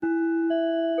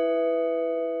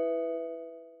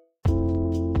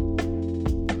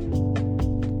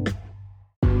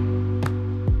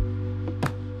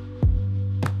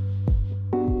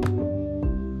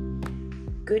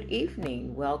Good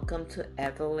evening. Welcome to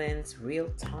Evelyn's Real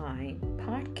Time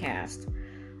Podcast.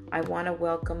 I want to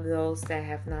welcome those that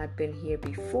have not been here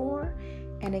before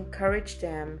and encourage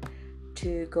them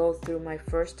to go through my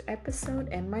first episode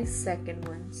and my second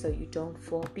one so you don't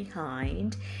fall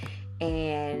behind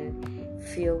and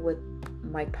feel what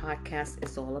my podcast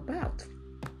is all about.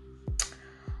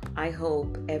 I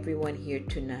hope everyone here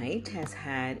tonight has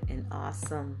had an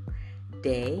awesome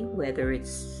day, whether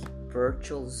it's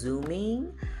virtual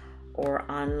Zooming or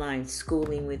online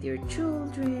schooling with your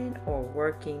children or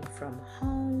working from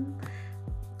home,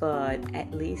 but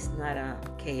at least not a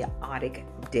chaotic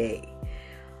day,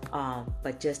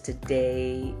 but just a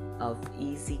day of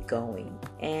easy going.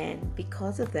 And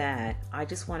because of that, I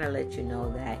just want to let you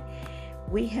know that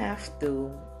we have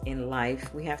to, in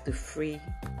life, we have to free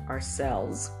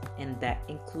ourselves, and that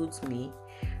includes me,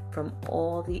 from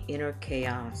all the inner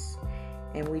chaos.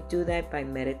 And we do that by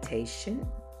meditation,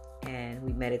 and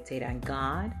we meditate on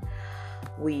God.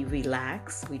 We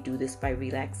relax. We do this by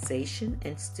relaxation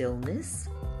and stillness,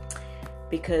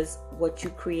 because what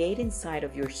you create inside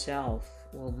of yourself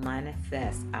will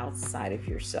manifest outside of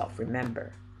yourself.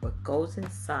 Remember, what goes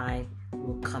inside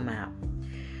will come out.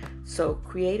 So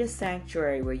create a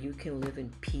sanctuary where you can live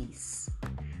in peace,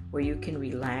 where you can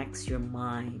relax your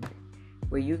mind,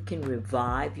 where you can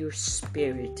revive your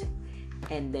spirit,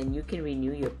 and then you can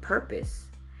renew your purpose,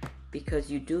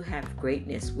 because you do have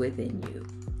greatness within you.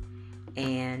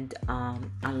 And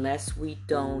unless we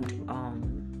don't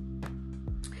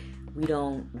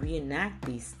reenact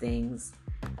these things,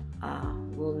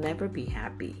 we'll never be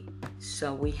happy.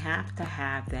 So we have to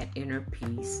have that inner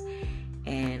peace.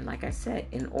 And like I said,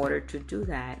 in order to do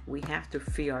that, we have to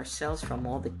free ourselves from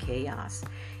all the chaos.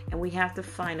 And we have to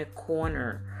find a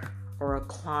corner or a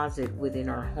closet within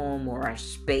our home or our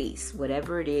space,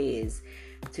 whatever it is,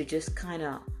 to just kind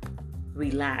of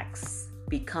relax,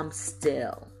 become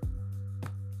still,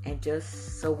 and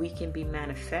just so we can be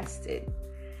manifested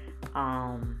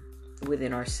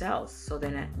within ourselves. So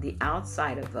then the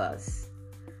outside of us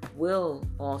will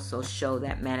also show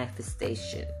that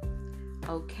manifestation.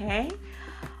 Okay?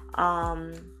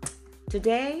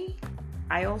 Today,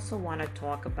 I also want to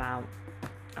talk about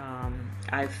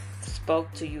I've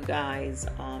spoke to you guys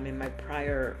in my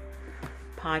prior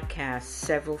podcast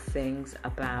several things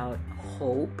about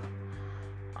hope,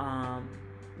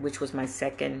 which was my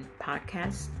second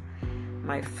podcast.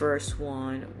 My first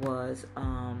one was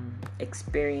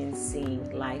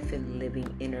experiencing life and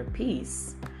living inner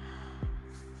peace.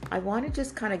 I want to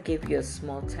just kind of give you a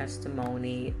small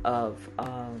testimony of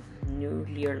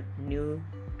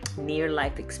near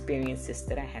life experiences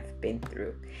that I have been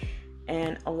through.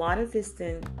 And a lot of these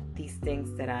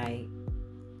things that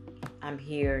I'm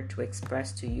here to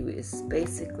express to you is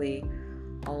basically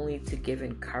only to give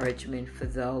encouragement for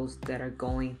those that are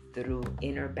going through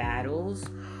inner battles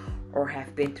or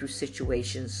have been through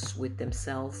situations with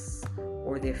themselves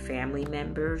or their family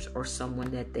members or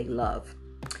someone that they love.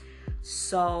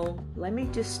 So let me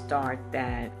just start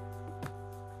that,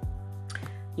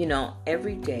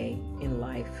 every day in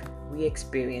life we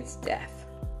experience death.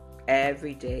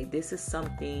 Every day. This is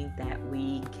something that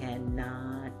we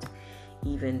cannot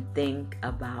even think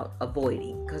about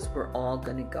avoiding, because we're all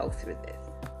going to go through this.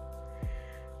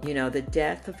 The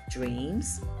death of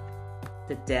dreams,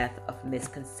 the death of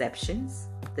misconceptions,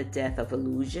 the death of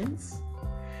illusions,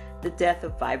 the death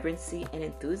of vibrancy and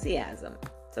enthusiasm.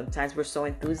 Sometimes we're so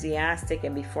enthusiastic,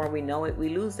 and before we know it, we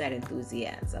lose that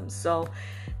enthusiasm. So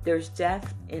there's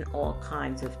death in all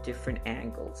kinds of different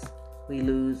angles.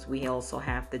 We also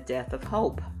have the death of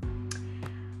hope,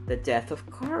 the death of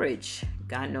courage.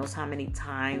 God knows how many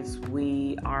times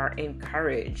we are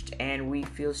encouraged and we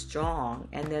feel strong.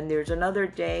 And then there's another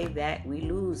day that we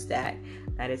lose that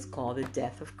is called the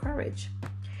death of courage.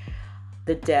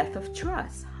 The death of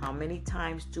trust. How many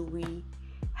times do we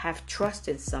have trust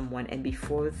in someone, and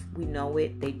before we know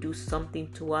it, they do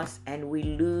something to us and we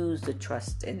lose the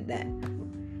trust in them?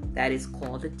 That is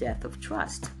called the death of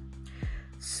trust.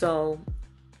 So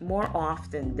more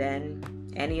often than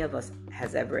any of us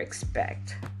has ever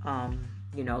expect,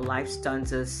 life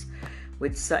stuns us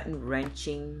with sudden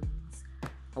wrenchings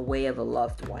away of a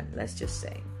loved one. Let's just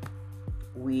say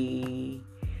we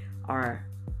are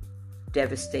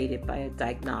devastated by a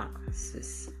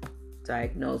diagnosis.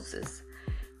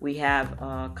 We have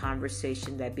a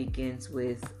conversation that begins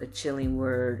with a chilling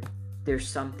word. There's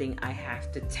something I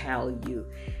have to tell you.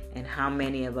 And how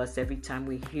many of us, every time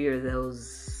we hear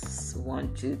those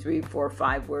 1, 2, 3, 4,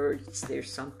 5 words,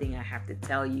 there's something I have to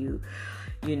tell you,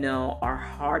 our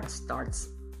heart starts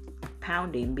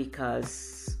pounding,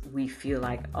 because we feel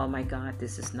like, oh my God,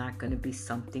 this is not going to be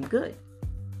something good.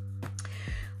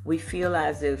 We feel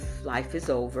as if life is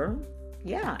over.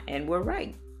 Yeah, and we're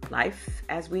right. Life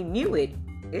as we knew it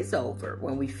is over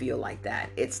when we feel like that.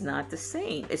 It's not the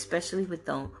same, especially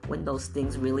when those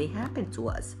things really happen to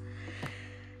us.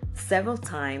 Several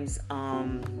times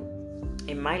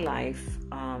in my life,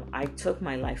 I took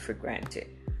my life for granted.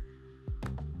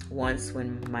 Once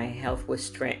when my health was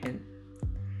threatened,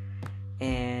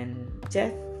 and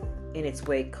death in its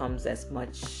way comes as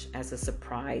much as a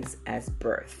surprise as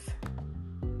birth.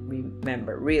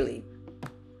 Remember, really,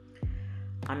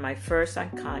 on my first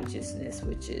unconsciousness,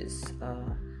 which is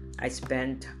I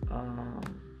spent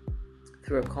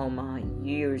through a coma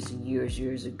years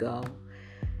ago,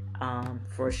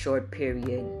 for a short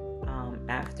period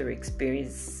after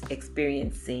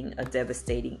experiencing a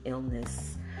devastating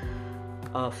illness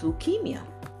of leukemia.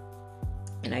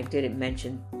 And I didn't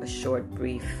mention a short,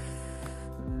 brief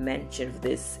mention of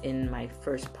this in my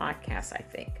first podcast, I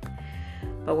think.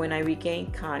 But when I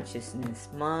regained consciousness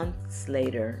months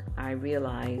later, I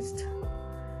realized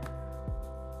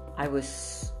I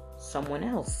was someone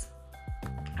else.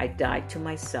 I died to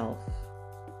myself,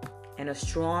 and a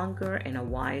stronger and a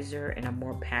wiser and a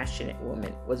more passionate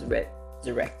woman was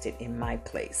resurrected in my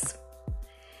place.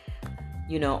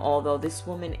 You know, although this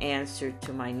woman answered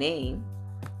to my name,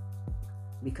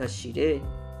 because she did,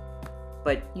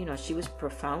 but you know, she was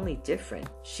profoundly different.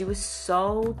 She was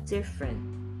so different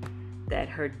that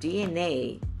her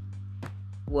DNA,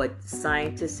 what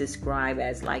scientists describe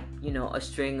as like, you know, a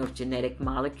string of genetic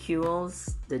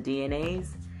molecules, the DNAs,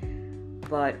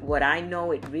 but what I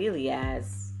know it really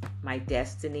as my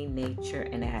destiny, nature,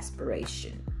 and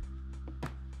aspiration.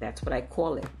 That's what I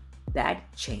call it.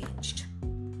 That changed.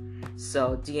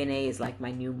 So DNA is like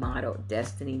my new motto: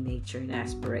 destiny, nature, and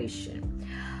aspiration.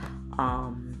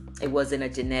 It wasn't a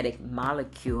genetic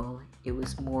molecule. It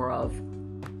was more of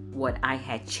what I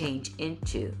had changed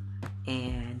into.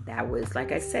 And that was,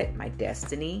 like I said, my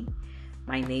destiny,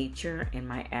 my nature, and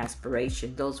my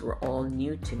aspiration. Those were all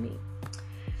new to me.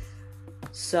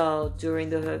 So during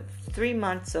the 3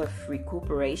 months of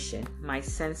recuperation, my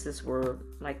senses were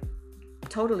like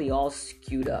totally all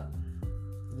skewed up.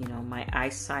 You know, my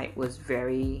eyesight was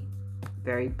very,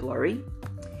 very blurry.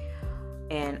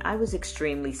 And I was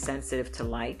extremely sensitive to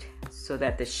light, so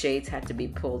that the shades had to be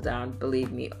pulled down,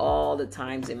 believe me, all the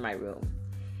times in my room.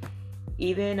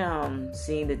 Even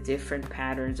seeing the different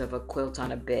patterns of a quilt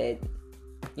on a bed,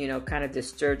 you know, kind of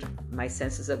disturbed my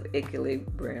senses of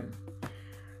equilibrium.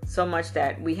 So much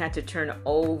that we had to turn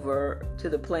over to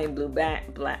the plain blue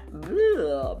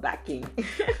backing.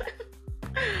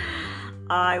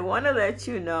 I want to let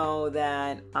you know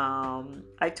that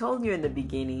I told you in the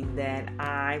beginning that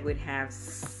I would have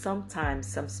sometimes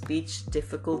some speech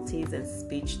difficulties and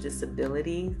speech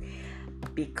disabilities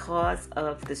because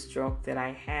of the stroke that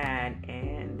I had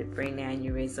and the brain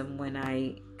aneurysm. When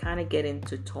I kind of get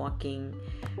into talking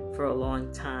for a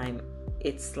long time,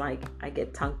 it's like I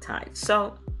get tongue-tied.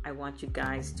 So I want you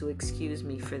guys to excuse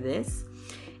me for this,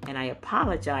 and I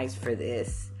apologize for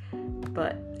this.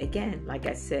 But again, like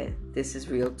I said, this is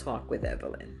Real Talk with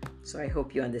Evelyn. So I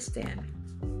hope you understand.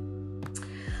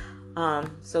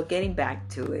 So getting back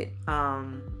to it,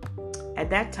 at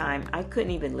that time, I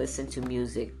couldn't even listen to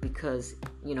music because,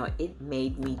 you know, it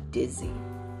made me dizzy.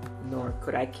 Nor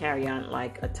could I carry on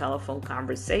like a telephone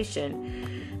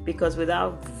conversation, because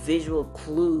without visual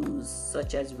clues,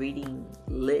 such as reading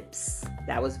lips,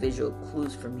 that was visual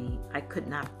clues for me. I could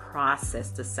not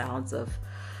process the sounds of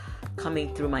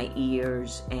coming through my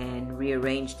ears and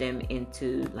rearrange them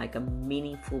into like a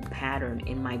meaningful pattern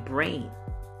in my brain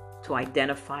to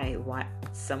identify what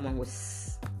someone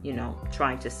was, you know,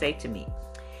 trying to say to me.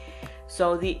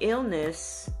 So the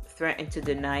illness threatened to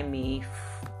deny me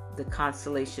the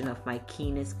consolation of my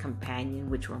keenest companion,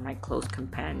 which were my close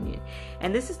companion.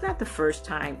 And this is not the first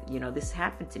time, you know, this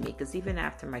happened to me, because even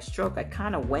after my stroke, I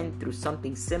kind of went through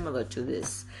something similar to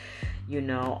this. You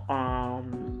know,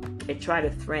 it tried to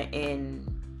threaten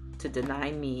to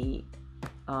deny me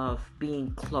of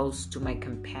being close to my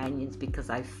companions because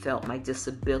I felt my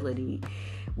disability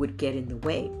would get in the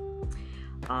way.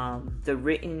 The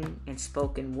written and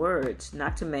spoken words,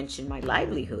 not to mention my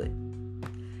livelihood.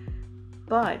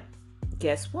 But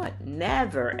guess what?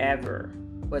 Never, ever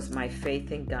was my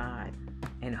faith in God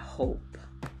and hope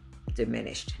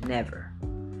diminished. Never.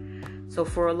 So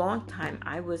for a long time,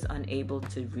 I was unable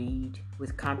to read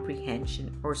with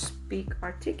comprehension or speak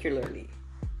articulately,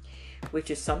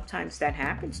 which is sometimes that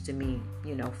happens to me,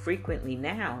 you know, frequently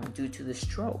now due to the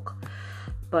stroke.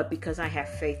 But because I have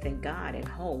faith in God and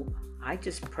hope, I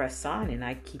just press on and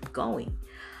I keep going.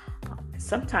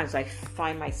 Sometimes I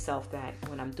find myself that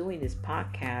when I'm doing this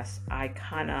podcast, I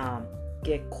kind of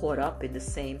get caught up in the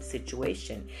same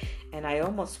situation. And I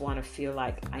almost want to feel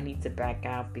like I need to back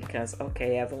out because,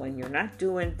 okay, Evelyn, you're not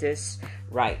doing this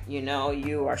right.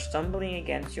 You are stumbling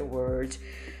against your words.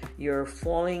 You're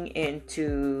falling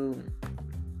into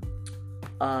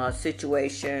a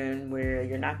situation where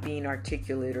you're not being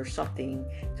articulate or something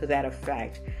to that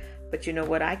effect. But you know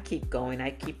what? I keep going.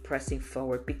 I keep pressing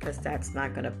forward because that's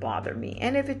not going to bother me.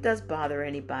 And if it does bother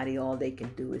anybody, all they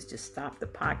can do is just stop the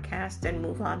podcast and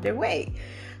move on their way.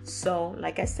 So,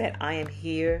 like I said, I am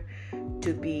here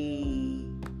to be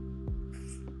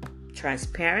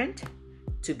transparent,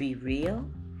 to be real.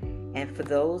 And for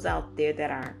those out there that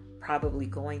are probably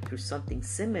going through something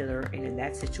similar and in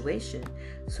that situation,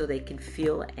 so they can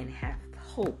feel and have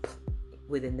hope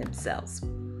within themselves.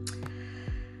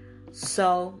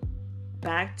 So,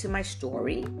 back to my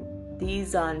story.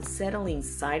 These unsettling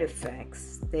side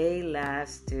effects, they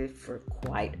lasted for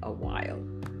quite a while.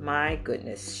 My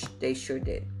goodness, they sure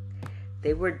did.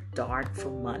 They were dark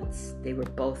for months. They were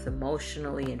both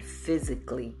emotionally and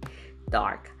physically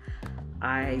dark.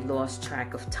 I lost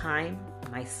track of time,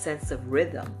 my sense of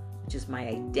rhythm, which is my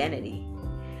identity.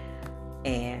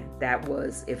 And that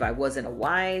was if I wasn't a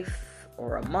wife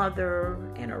or a mother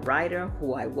and a writer,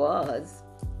 who I was.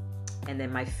 And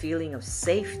then my feeling of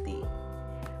safety,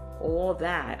 all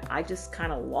that, I just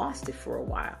kind of lost it for a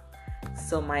while.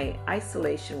 So my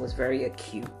isolation was very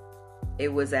acute.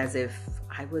 It was as if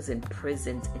I was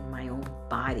imprisoned in my own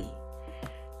body.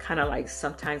 Kind of like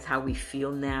sometimes how we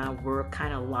feel now. We're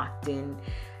kind of locked in.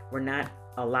 We're not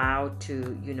allowed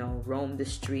to, roam the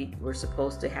street. We're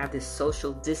supposed to have this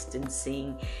social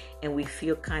distancing, and we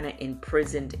feel kind of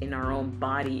imprisoned in our own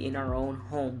body, in our own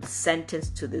home,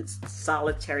 sentenced to this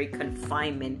solitary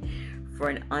confinement for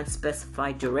an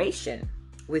unspecified duration,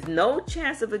 with no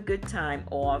chance of a good time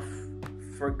off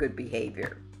for good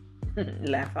behavior.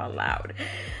 Laugh out loud.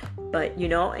 But,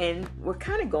 and we're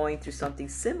kind of going through something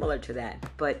similar to that.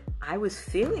 But I was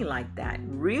feeling like that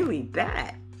really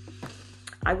bad.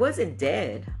 I wasn't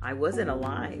dead. I wasn't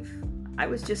alive. I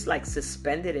was just like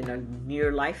suspended in a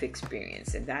near life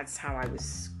experience. And that's how I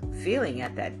was feeling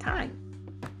at that time.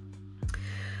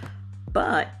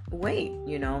 But wait,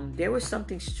 there was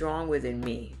something strong within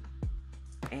me.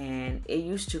 And it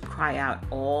used to cry out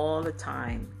all the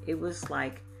time. It was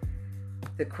like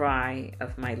the cry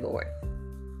of my Lord.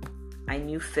 I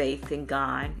knew faith in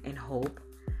God and hope,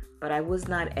 but I was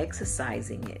not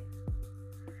exercising it.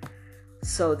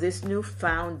 So this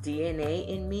newfound DNA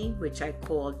in me, which I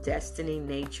call destiny,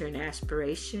 nature, and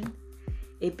aspiration,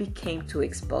 it became to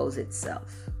expose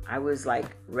itself. I was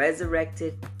like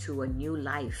resurrected to a new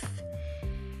life.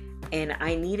 And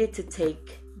I needed to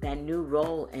take that new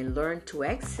role and learn to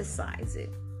exercise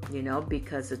it,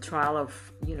 because the trial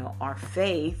of, our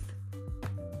faith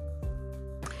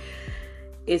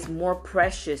is more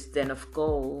precious than of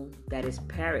gold that is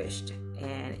perished.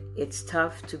 And it's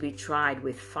tough to be tried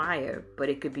with fire, but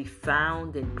it could be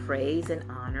found in praise and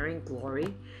honor and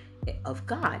glory of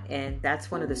God. And that's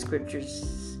one of the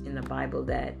scriptures in the Bible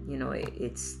that,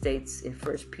 it states in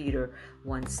 1 Peter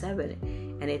 1:7.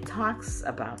 And it talks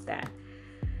about that.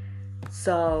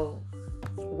 So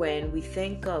when we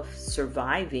think of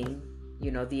surviving,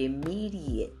 the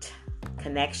immediate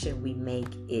connection we make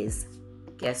is,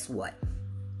 guess what?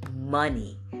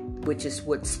 Money, which is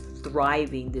what's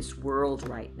thriving this world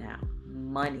right now.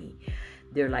 Money.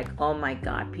 They're like, oh my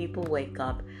God, people wake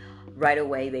up right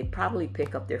away. They probably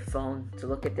pick up their phone to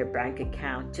look at their bank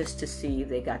account just to see if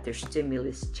they got their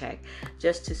stimulus check,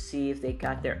 just to see if they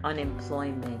got their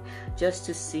unemployment, just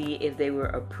to see if they were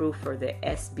approved for their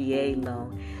SBA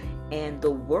loan. And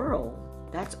the world,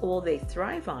 that's all they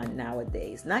thrive on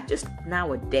nowadays. Not just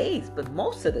nowadays, but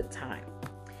most of the time.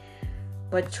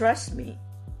 But trust me,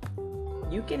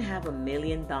 you can have $1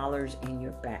 million in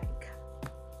your bank.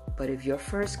 But if your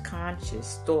first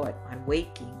conscious thought on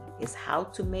waking is how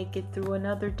to make it through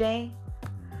another day,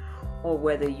 or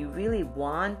whether you really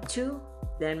want to,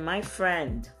 then my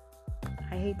friend,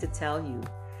 I hate to tell you,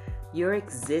 you're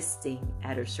existing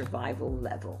at a survival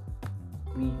level.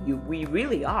 We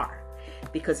really are.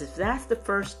 Because if that's the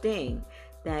first thing,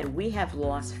 then we have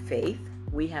lost faith,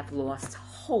 we have lost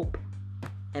hope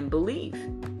and belief.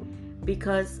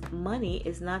 Because money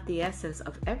is not the essence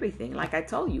of everything. Like I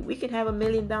told you, we can have $1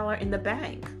 million in the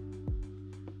bank.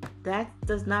 That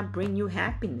does not bring you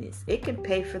happiness. It can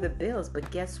pay for the bills,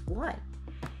 but guess what?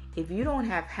 If you don't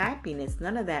have happiness,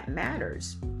 none of that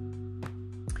matters.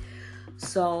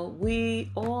 So we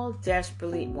all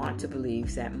desperately want to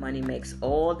believe that money makes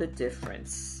all the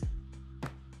difference.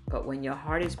 But when your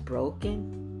heart is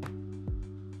broken,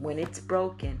 when it's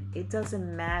broken, it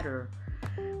doesn't matter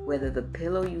whether the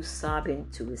pillow you sob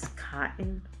into is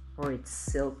cotton or it's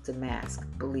silk damask.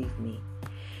 Believe me,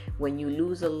 when you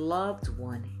lose a loved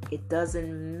one, it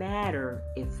doesn't matter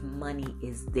if money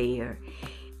is there.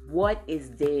 What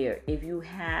is there? If you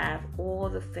have all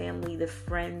the family, the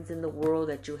friends in the world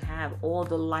that you have, all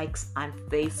the likes on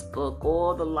Facebook,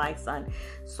 all the likes on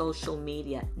social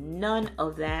media, none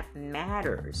of that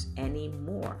matters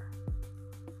anymore.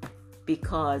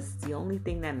 Because the only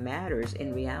thing that matters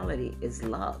in reality is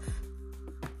love.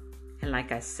 And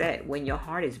like I said, when your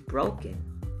heart is broken,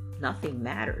 nothing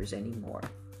matters anymore.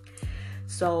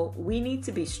 So we need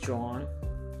to be strong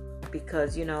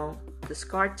because, the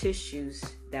scar tissues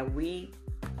that we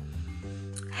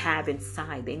have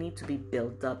inside, they need to be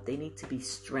built up. They need to be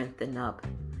strengthened up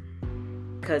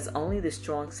because only the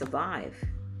strong survive.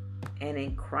 And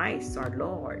in Christ, our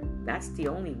Lord, that's the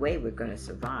only way we're going to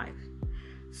survive.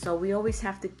 So we always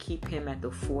have to keep him at the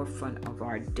forefront of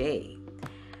our day.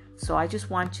 So I just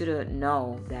want you to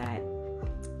know that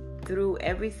through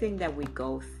everything that we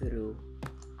go through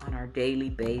on our daily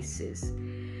basis,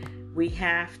 we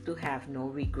have to have no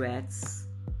regrets.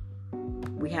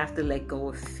 We have to let go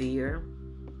of fear,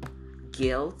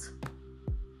 guilt,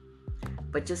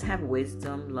 but just have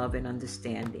wisdom, love, and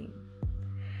understanding.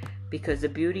 Because the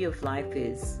beauty of life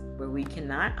is where we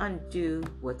cannot undo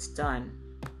what's done.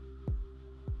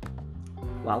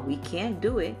 While we can't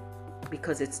do it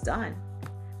because it's done,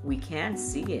 we can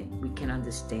see it, we can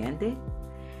understand it,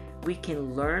 we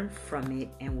can learn from it,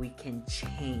 and we can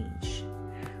change.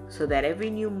 So that every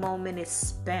new moment is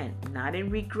spent not in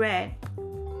regret,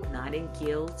 not in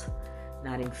guilt,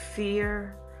 not in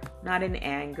fear, not in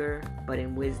anger, but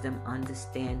in wisdom,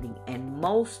 understanding, and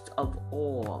most of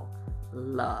all,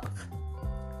 love.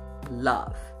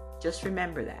 Love. Just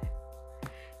remember that.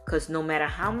 Because no matter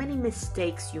how many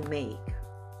mistakes you make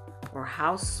or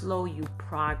how slow you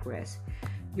progress,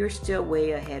 you're still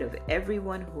way ahead of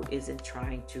everyone who isn't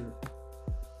trying to.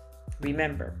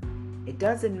 Remember, it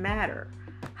doesn't matter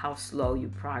how slow you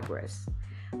progress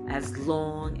as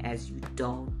long as you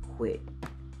don't quit.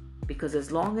 Because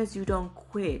as long as you don't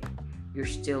quit, you're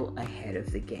still ahead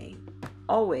of the game.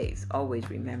 Always, always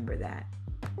remember that.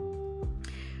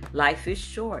 Life is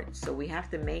short, so we have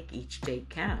to make each day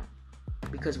count.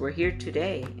 Because we're here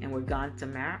today and we're gone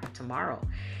tomorrow.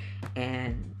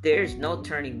 And there's no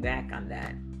turning back on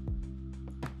that.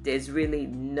 There's really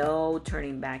no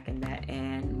turning back in that.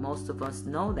 And most of us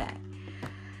know that.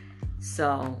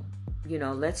 So,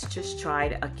 let's just try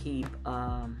to keep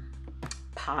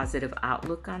positive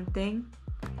outlook on things.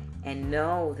 And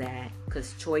know that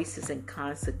because choices and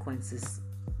consequences,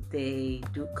 they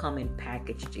do come in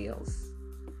package deals.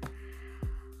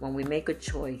 When we make a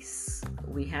choice,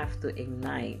 we have to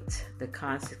ignite the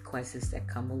consequences that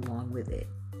come along with it.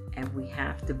 And we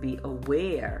have to be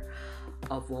aware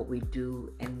of what we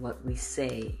do and what we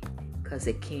say, because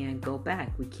it can't go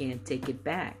back. We can't take it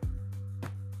back.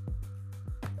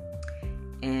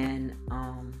 And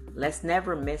let's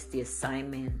never miss the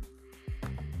assignment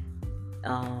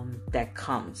that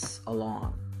comes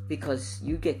along, because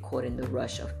you get caught in the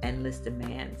rush of endless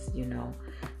demands,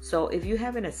 So if you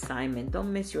have an assignment,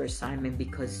 don't miss your assignment,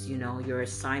 because, your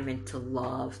assignment to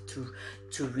love,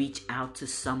 to reach out to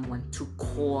someone, to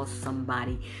call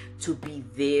somebody, to be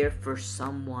there for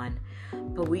someone.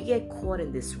 But we get caught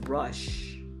in this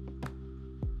rush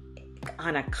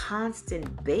on a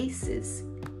constant basis.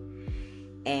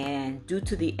 And due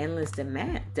to the endless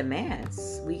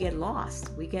demands, we get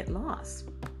lost.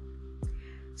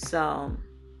 So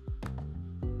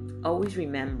always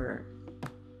remember,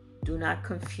 do not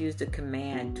confuse the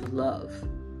command to love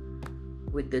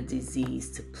with the disease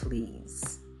to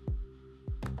please.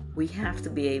 We have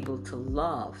to be able to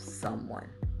love someone,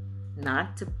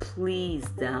 not to please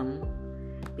them,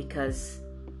 because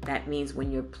that means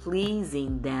when you're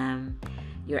pleasing them,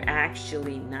 you're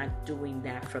actually not doing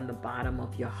that from the bottom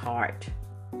of your heart.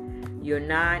 You're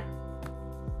not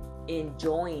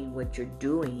enjoying what you're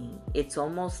doing. It's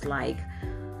almost like,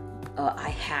 I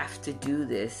have to do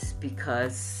this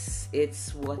because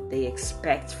it's what they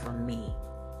expect from me.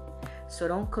 So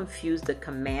don't confuse the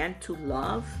command to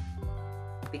love,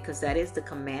 because that is the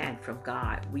command from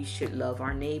God. We should love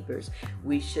our neighbors.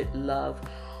 We should love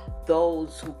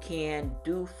those who can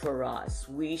do for us.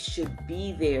 We should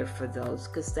be there for those,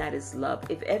 because that is love.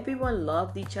 If everyone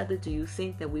loved each other, do you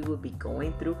think that we would be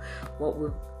going through what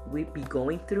we'd be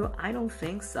going through? I don't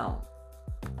think so.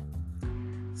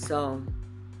 So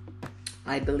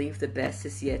I believe the best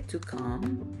is yet to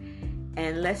come.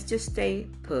 And let's just stay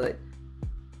put.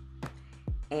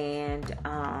 And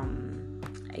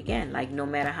again, like, no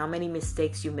matter how many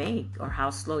mistakes you make or how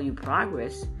slow you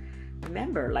progress,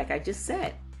 remember, like I just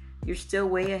said, you're still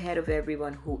way ahead of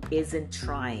everyone who isn't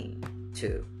trying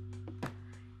to,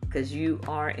 because you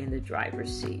are in the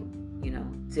driver's seat.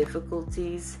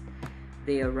 Difficulties,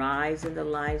 they arise in the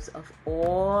lives of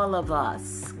all of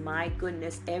us. My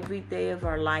goodness, every day of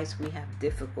our lives we have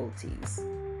difficulties.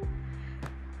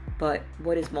 But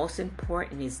what is most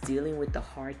important is dealing with the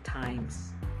hard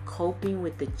times, coping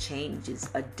with the changes,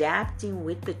 adapting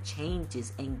with the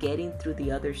changes, and getting through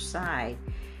the other side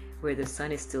where the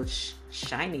sun is still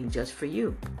shining just for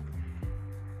you.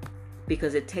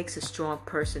 Because it takes a strong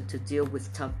person to deal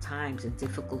with tough times and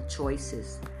difficult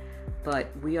choices.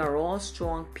 But we are all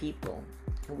strong people,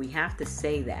 and we have to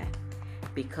say that,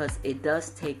 because it does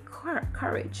take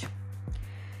courage.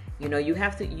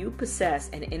 You possess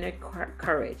an inner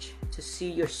courage to see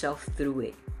yourself through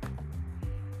it.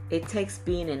 It takes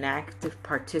being an active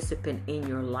participant in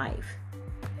your life.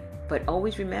 But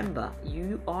always remember,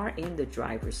 you are in the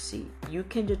driver's seat. You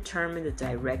can determine the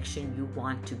direction you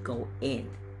want to go in.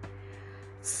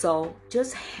 So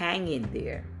just hang in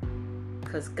there,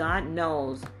 because God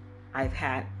knows I've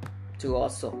had to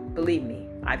also, believe me,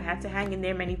 I've had to hang in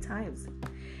there many times.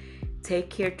 Take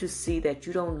care to see that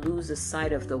you don't lose the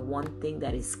sight of the one thing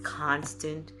that is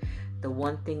constant, the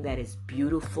one thing that is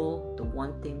beautiful, the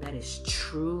one thing that is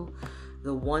true,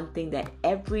 the one thing that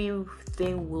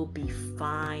everything will be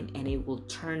fine and it will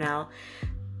turn out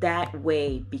that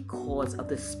way because of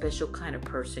the special kind of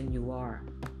person you are.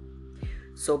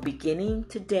 So beginning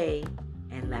today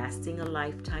and lasting a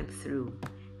lifetime through,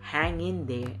 hang in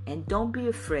there and don't be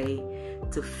afraid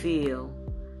to feel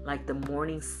like the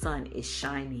morning sun is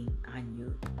shining on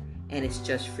you and it's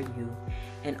just for you.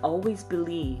 And always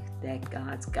believe that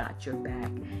God's got your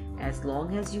back. As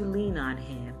long as you lean on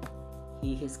Him,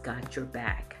 He has got your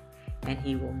back and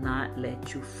He will not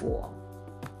let you fall.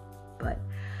 But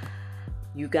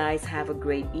you guys have a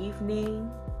great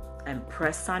evening and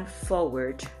press on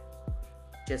forward.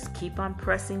 Just keep on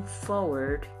pressing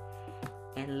forward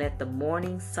and let the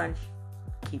morning sun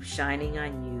keep shining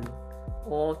on you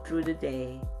all through the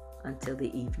day until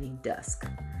the evening dusk.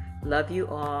 Love you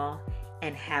all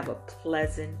and have a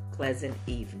pleasant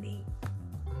evening.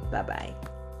 Bye-bye.